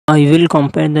I will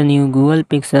compare the new Google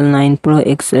Pixel 9 Pro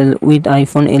XL with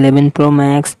iPhone 11 Pro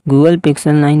Max. Google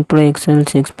Pixel 9 Pro XL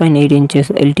 6.8 inches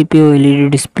LTPO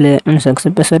LED display and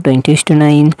success ratio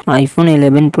 20:9. iPhone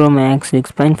 11 Pro Max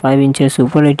 6.5 inches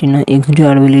Super Retina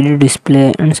XDR LED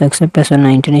display and success ratio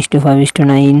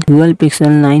 19:5:9. Google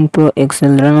Pixel 9 Pro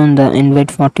XL run on the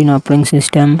Android 14 operating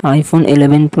system. iPhone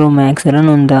 11 Pro Max run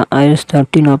on the iOS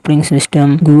 13 operating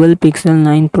system. Google Pixel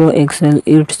 9 Pro XL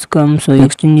it comes with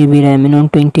 16GB RAM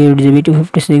and 28GB to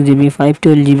 56GB,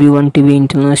 512GB, 1TB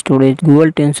internal storage.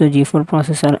 Google Tensor G4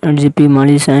 processor, 8GB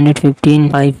Mali 715.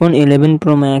 iPhone 11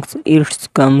 Pro Max it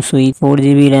comes with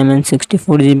 4GB RAM and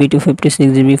 64GB to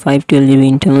 56GB, 512GB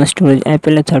internal storage.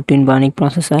 Apple A13 Bionic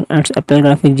processor and Apple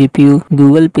graphic GPU.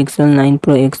 Google Pixel 9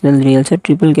 Pro XL real set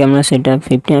triple camera setup,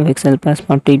 50 MP plus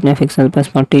 48 MP plus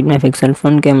 48 MP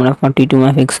front camera, 42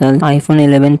 MP. iPhone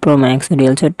 11 Pro Max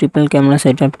real set triple camera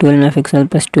setup, 12 MP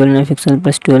plus 12 MP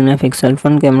plus 12 MP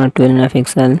front camera, 12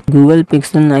 MP. Google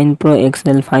Pixel 9 Pro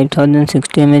XL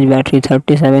 5060 mAh battery,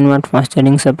 37 watt fast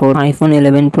charging support. iPhone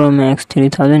 11 Pro Max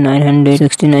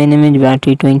 3969 mAh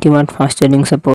battery, 20 watt fast charging support.